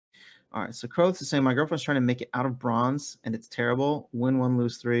All right, so Crow's is saying my girlfriend's trying to make it out of bronze, and it's terrible. Win 1,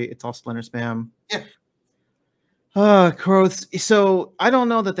 lose 3. It's all Splinter spam. Yeah. Crow's. So I don't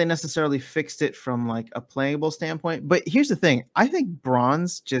know that they necessarily fixed it from like a playable standpoint, but here's the thing: I think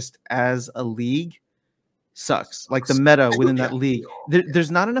bronze, just as a league, sucks. Like the meta within that league,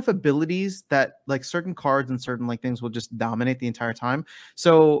 there's not enough abilities that like certain cards and certain like things will just dominate the entire time.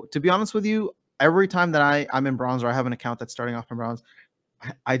 So to be honest with you, every time that I'm in bronze or I have an account that's starting off in bronze,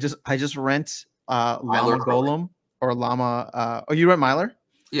 I just rent Llama Golem or Llama. Oh, you rent Mylar?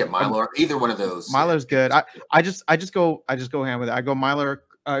 Yeah, Mylar. Either one of those. Mylar's good. I just go hand with it. I go Mylar,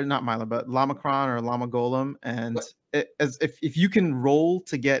 not Mylar, but Llama Kron or Llama Golem, and if you can roll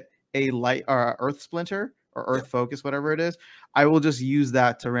to get a light or Earth Splinter or Earth Focus, whatever it is, I will just use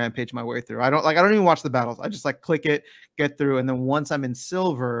that to rampage my way through. I don't even watch the battles. I just like click it, get through, and then once I'm in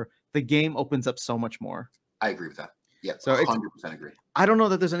silver, the game opens up so much more. I agree with that. Yeah, so 100% agree. I don't know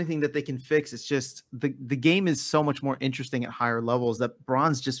that there's anything that they can fix. It's just the game is so much more interesting at higher levels that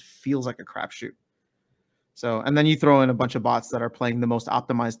bronze just feels like a crapshoot. So, and then you throw in a bunch of bots that are playing the most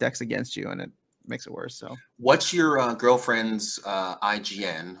optimized decks against you, and it makes it worse. So, what's your girlfriend's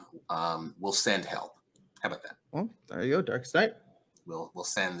IGN? We'll send help. How about that? Well, there you go, Darkest Night. We'll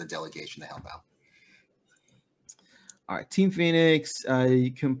send the delegation to help out. All right, Team Phoenix.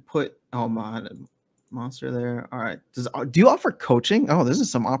 You can put Monster there. All right. Do you offer coaching? Oh, this is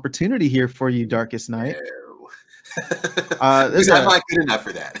some opportunity here for you, Darkest Night. I'm not good enough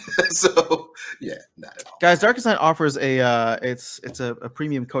for that. So yeah, not at all. Guys, Darkest Night offers it's a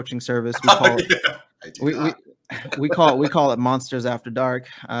premium coaching service. We call it Monsters After Dark.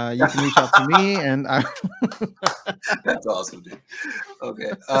 You can reach out to me and that's awesome, dude.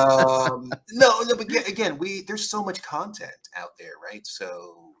 Okay. No, but again, there's so much content out there, right?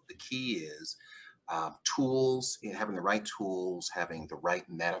 So the key is tools, having the right tools, having the right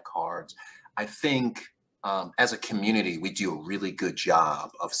meta cards. I think as a community, we do a really good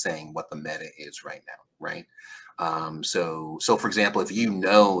job of saying what the meta is right now, right? So for example, if you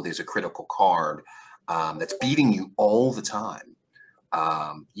know there's a critical card that's beating you all the time,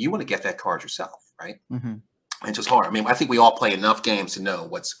 you want to get that card yourself, right? Mm-hmm. It's just hard. I mean, I think we all play enough games to know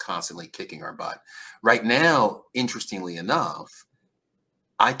what's constantly kicking our butt. Right now, interestingly enough,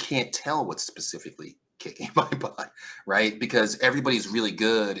 I can't tell what's specifically kicking my butt, right? Because everybody's really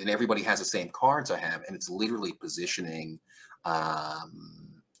good and everybody has the same cards I have, and it's literally positioning,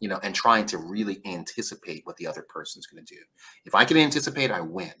 and trying to really anticipate what the other person's going to do. If I can anticipate, I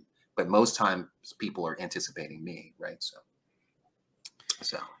win. But most times people are anticipating me, right?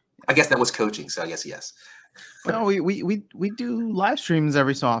 So I guess that was coaching. So I guess yes. No, we do live streams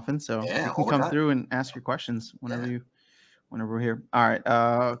every so often, so yeah, you can come through and ask your questions whenever we're here. All right,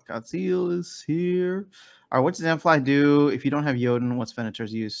 Godzilla is here. All right, what does Amplify do if you don't have Jotun? What's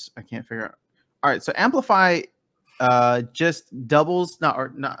Venator's use? I can't figure out. All right, so Amplify just doubles,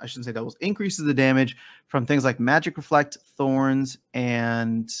 I shouldn't say doubles, increases the damage from things like Magic Reflect, Thorns,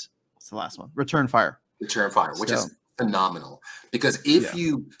 and what's the last one? Return Fire. Return Fire, which is phenomenal. Because if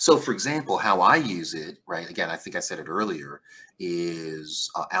so for example, how I use it, right? Again, I think I said it earlier, is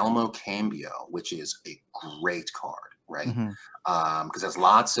Alamo Cambio, which is a great card. Right, because there's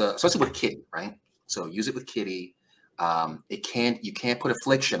lots of, especially with Kitty, right? So use it with Kitty. You can't put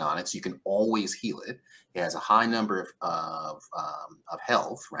affliction on it, so you can always heal it. It has a high number of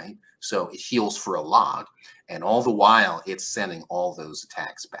health, right? So it heals for a lot, and all the while it's sending all those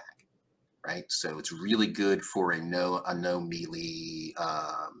attacks back, right? So it's really good for a no melee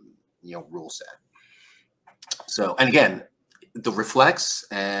rule set. So, and again, the reflex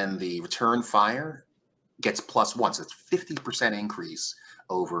and the return fire gets +1, so it's 50% increase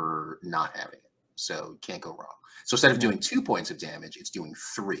over not having it. So you can't go wrong. So instead of doing 2 points of damage, it's doing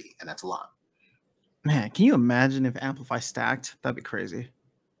 3, and that's a lot. Man, can you imagine if Amplify stacked? That'd be crazy.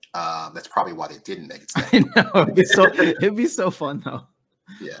 That's probably why they didn't make it stack. I know, it'd be so fun though.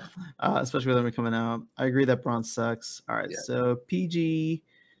 Yeah. Especially with them coming out. I agree that bronze sucks. All right, so PG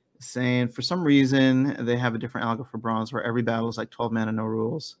is saying for some reason they have a different algo for bronze where every battle is like 12 mana, no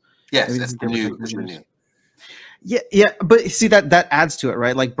rules. Yes, that's new. Yeah, but see that adds to it,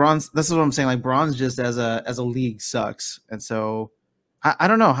 right? Like bronze, this is what I'm saying. Like bronze just as a league sucks, and so I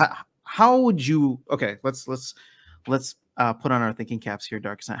don't know how would you? Okay, let's put on our thinking caps here,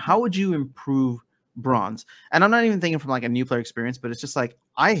 Darkest Night. How would you improve bronze? And I'm not even thinking from like a new player experience, but it's just like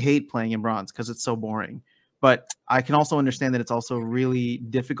I hate playing in bronze because it's so boring. But I can also understand that it's also really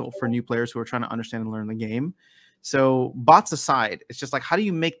difficult for new players who are trying to understand and learn the game. So bots aside, it's just like how do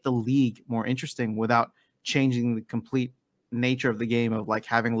you make the league more interesting without changing the complete nature of the game of like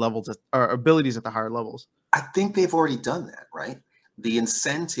having levels or abilities at the higher levels? I think they've already done that, right? the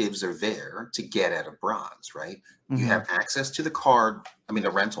incentives are there to get out of bronze, right? You Mm-hmm. have access to the card, I mean,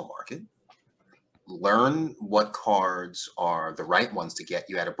 the rental market. Learn what cards are the right ones to get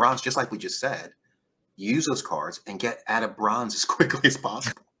you out of bronze, just like we just said. Use those cards and get out of bronze as quickly as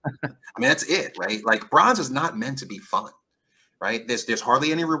possible. I mean, that's it, right? Like bronze is not meant to be fun, right? There's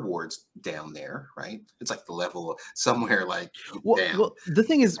hardly any rewards down there, right? It's like the level of somewhere like down. Well, the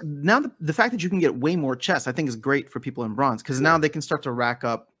thing is now the fact that you can get way more chests, I think is great for people in bronze, because now they can start to rack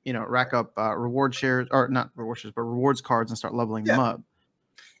up reward shares, or not reward shares, but rewards cards, and start leveling them up.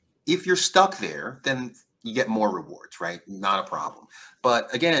 If you're stuck there, then you get more rewards, right? Not a problem.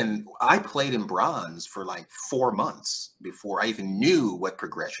 But again, I played in bronze for like 4 months before I even knew what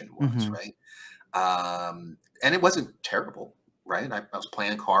progression was, right? And it wasn't terrible, right? I was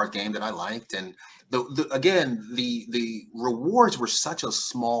playing a card game that I liked, and the rewards were such a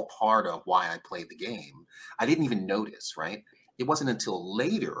small part of why I played the game. I didn't even notice, right? It wasn't until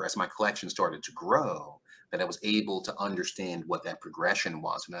later, as my collection started to grow, that I was able to understand what that progression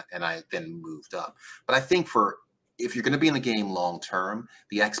was, and I then moved up. But I think if you're going to be in the game long term,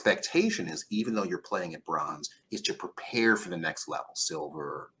 the expectation is, even though you're playing at bronze, is to prepare for the next level: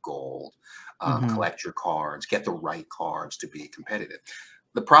 silver, gold, collect your cards, get the right cards to be competitive.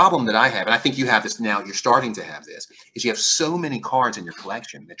 The problem that I have, and I think you have this now, you're starting to have this, is you have so many cards in your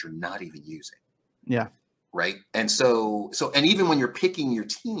collection that you're not even using. Yeah. Right. And and even when you're picking your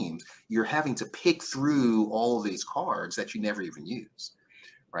teams, you're having to pick through all of these cards that you never even use.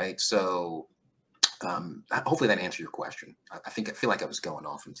 Right. So hopefully that answered your question. I feel like I was going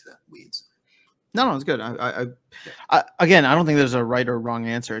off into the weeds. No, it's good. Again, I don't think there's a right or wrong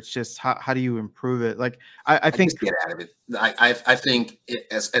answer. It's just how do you improve it? Like I think get out of it. I think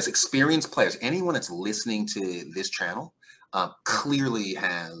as experienced players, anyone that's listening to this channel clearly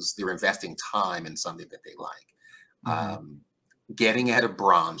they're investing time in something that they like. Getting out of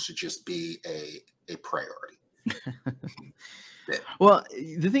bronze should just be a priority. Well,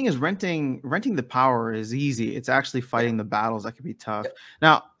 the thing is, renting the power is easy. It's actually fighting the battles that can be tough.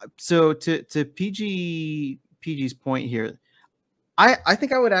 Now, so to PG's point here, I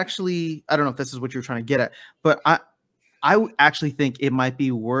think I would actually, I don't know if this is what you're trying to get at, but I would actually think it might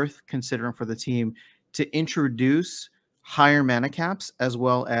be worth considering for the team to introduce higher mana caps as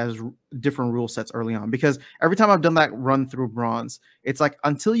well as different rule sets early on, because every time I've done that run through bronze, it's like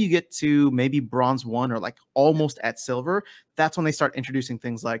until you get to maybe bronze 1 or like almost at silver, that's when they start introducing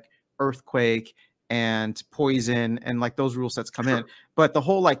things like earthquake and poison, and like those rule sets come in. But the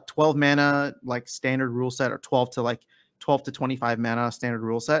whole like 12 mana like standard rule set, or 12 to 25 mana standard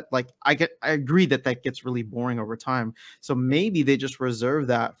rule set, like I agree that gets really boring over time. So maybe they just reserve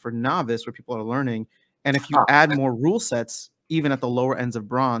that for novice, where people are learning. And if you add more rule sets, even at the lower ends of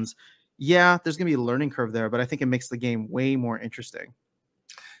bronze, yeah, there's going to be a learning curve there, but I think it makes the game way more interesting.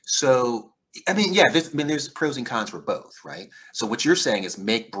 So, I mean, yeah, there's pros and cons for both, right? So what you're saying is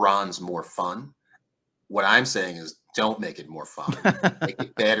make bronze more fun. What I'm saying is don't make it more fun. Make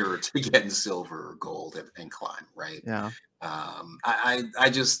it better to get in silver or gold and climb, right? Yeah. I'm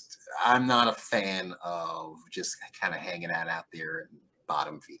not a fan of just kind of hanging out there and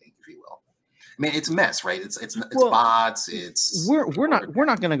bottom feeding, if you will. I mean, it's a mess, right? It's bots. We're not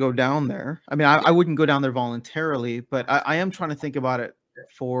going to go down there. I mean, I wouldn't go down there voluntarily, but I am trying to think about it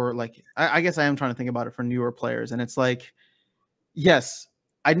for like, I guess I am trying to think about it for newer players. And it's like, yes,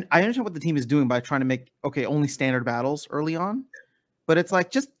 I understand what the team is doing by trying to make only standard battles early on, but it's like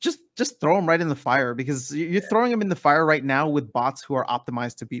just throw them right in the fire, because you're throwing them in the fire right now with bots who are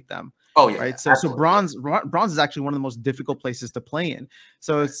optimized to beat them. Oh yeah, right. So bronze is actually one of the most difficult places to play in.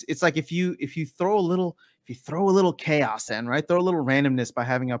 So it's like if you throw a little chaos in, right, throw a little randomness by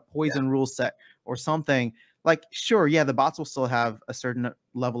having a poison rule set or something, like sure, yeah, the bots will still have a certain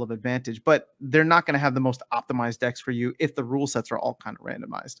level of advantage, but they're not going to have the most optimized decks for you if the rule sets are all kind of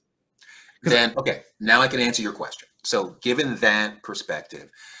randomized. Then okay, now I can answer your question. So given that perspective,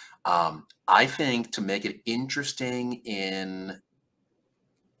 I think to make it interesting in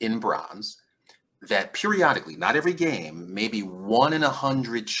bronze, that periodically, not every game, maybe 1 in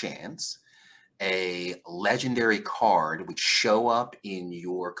 100 chance, a legendary card would show up in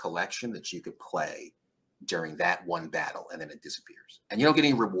your collection that you could play during that one battle, and then it disappears. And you don't get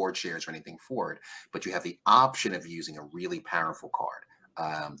any reward shares or anything for it, but you have the option of using a really powerful card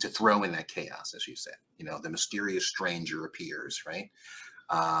to throw in that chaos, as you said. You know, the mysterious stranger appears, right?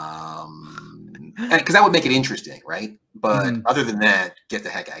 Because that would make it interesting, right? But other than that, get the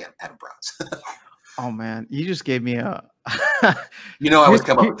heck out of bronze. Oh man, you just gave me a. You know, I was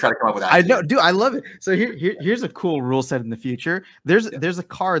trying to come up with that. I know, dude. I love it. So here's a cool rule set in the future. There's a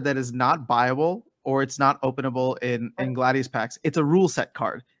card that is not buyable or it's not openable in Gladius packs. It's a rule set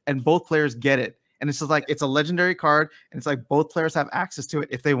card, and both players get it. And it's just like it's a legendary card, and it's like both players have access to it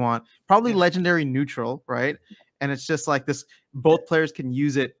if they want. Probably legendary neutral, right? And it's just like this, both players can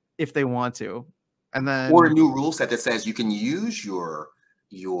use it if they want to. And then or a new rule set that says you can use your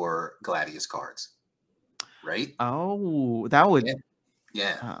Gladius cards, right? Oh, that would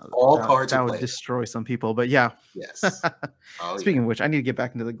all cards that would destroy some people, but yeah. Yes. Speaking of which, I need to get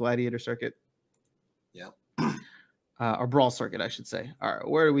back into the gladiator circuit. Yeah. Or brawl circuit, I should say. All right,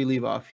 where do we leave off